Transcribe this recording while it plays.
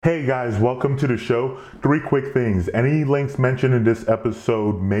Hey guys, welcome to the show. 3 quick things. Any links mentioned in this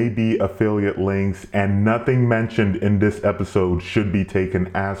episode may be affiliate links, and nothing mentioned in this episode should be taken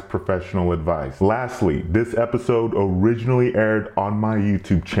as professional advice. Lastly, this episode originally aired on my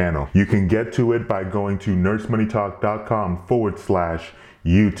YouTube channel. You can get to it by going to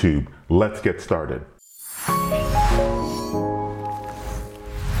nursemoneytalk.com/YouTube. Let's get started.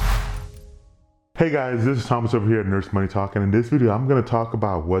 Hey guys, this is Thomas over here at Nurse Money Talk, and in this video I'm going to talk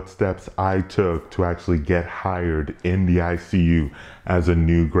about what steps I took to actually get hired in the ICU as a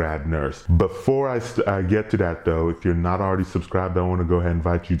new grad nurse. Before I get to that though, if you're not already subscribed, I want to go ahead and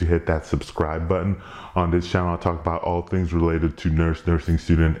invite you to hit that subscribe button. On this channel I'll talk about all things related to nursing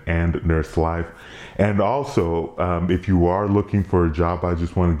student, and nurse life. And also, if you are looking for a job, I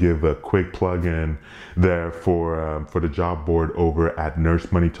just want to give a quick plug in there for the job board over at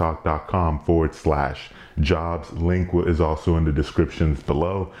nursemoneytalk.com/jobs. Link is also in the descriptions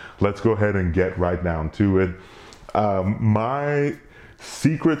below. Let's go ahead and get right down to it. My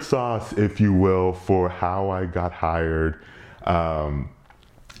secret sauce, if you will, for how I got hired,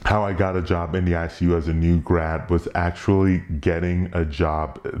 how I got a job in the ICU as a new grad, was actually getting a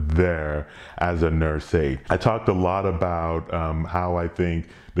job there as a nurse aide. I talked a lot about how I think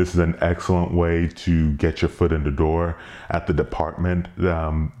this is an excellent way to get your foot in the door at the department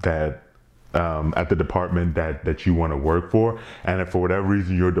that you want to work for. And if for whatever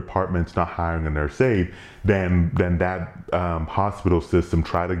reason your department's not hiring a nurse aide, then that hospital system,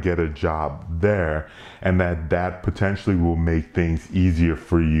 try to get a job there, and that potentially will make things easier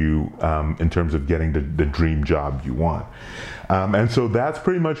for you in terms of getting the dream job you want. And so that's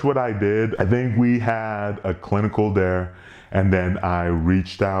pretty much what I did. I think we had a clinical there, and then I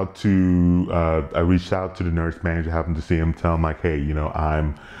reached out to the nurse manager, happened to see him, tell him like, hey,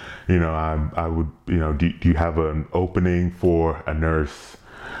 I would, do you have an opening for a nurse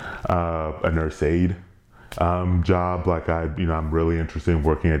aide job? Like I'm really interested in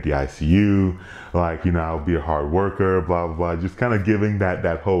working at the ICU. Like, I'll be a hard worker, blah, blah, blah. Just kind of giving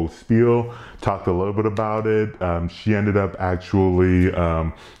that whole spiel, talked a little bit about it. She ended up actually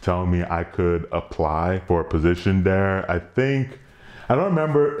telling me I could apply for a position there. I don't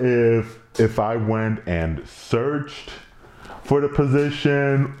remember if I went and searched for the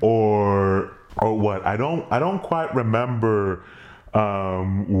position or what. I don't quite remember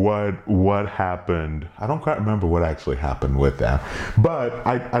what happened. I don't quite remember what actually happened with that. But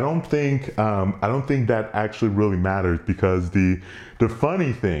I don't think that actually really matters, because the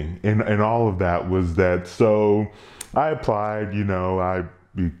funny thing in all of that was that, so I applied, I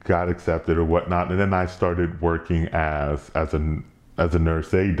got accepted or whatnot, and then I started working as a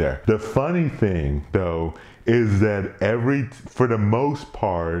nurse aide there. The funny thing though is that for the most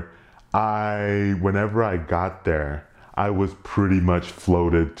part, whenever I got there, I was pretty much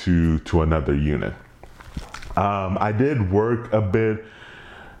floated to another unit. I did work a bit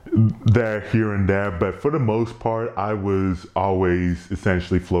there, here and there, but for the most part, I was always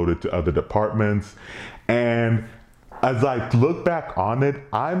essentially floated to other departments. And as I look back on it,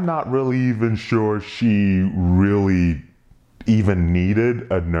 I'm not really even sure she really even needed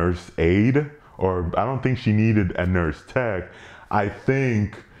a nurse aide, or I don't think she needed a nurse tech. I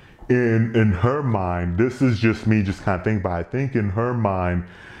think in her mind, this is just me just kind of thinking, but I think in her mind,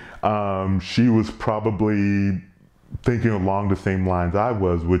 she was probably thinking along the same lines I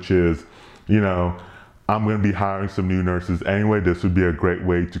was, which is, I'm going to be hiring some new nurses anyway. This would be a great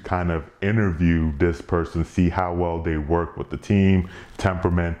way to kind of interview this person, see how well they work with the team,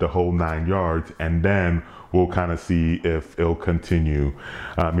 temperament, the whole 9 yards, and then we'll kind of see if it'll continue,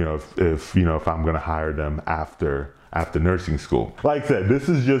 if I'm going to hire them after nursing school. Like I said, this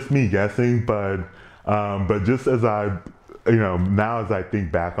is just me guessing, but just as now as I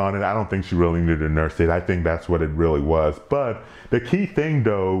think back on it, I don't think she really needed a nurse aide. I think that's what it really was. But the key thing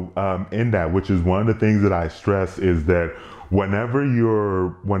though, in that, which is one of the things that I stress, is that whenever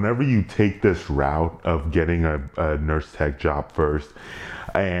you take this route of getting a nurse tech job first,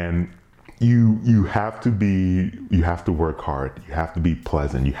 and you have to work hard, you have to be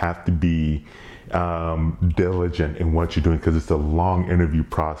pleasant, you have to be diligent in what you're doing, because it's a long interview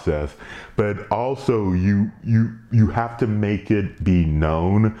process. But also you have to make it be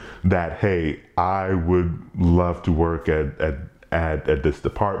known that, hey, I would love to work at this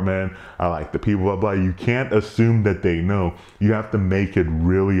department, I like the people, blah blah. You can't assume that they know. You have to make it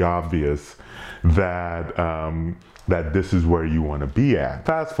really obvious that this is where you want to be at.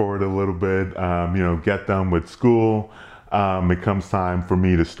 Fast forward a little bit, get done with school. It comes time for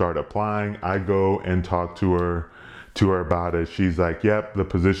me to start applying. I go and talk to her about it. She's like, yep, the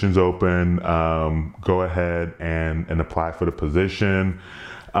position's open. Go ahead and apply for the position.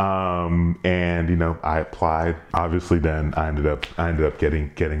 And you know, I applied. Obviously, then I ended up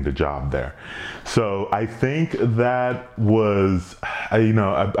getting the job there. So I think that was, you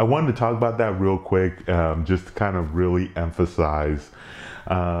know, I wanted to talk about that real quick, just to kind of really emphasize,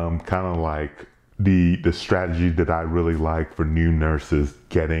 kind of like the strategy that I really like for new nurses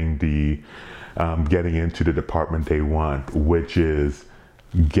getting into the department they want, which is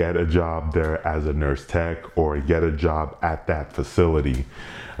get a job there as a nurse tech, or get a job at that facility,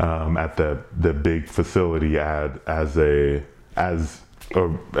 at the big facility as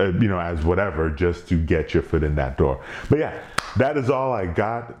whatever, just to get your foot in that door. But yeah, that is all I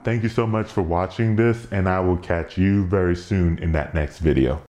got. Thank you so much for watching this, and I will catch you very soon in that next video.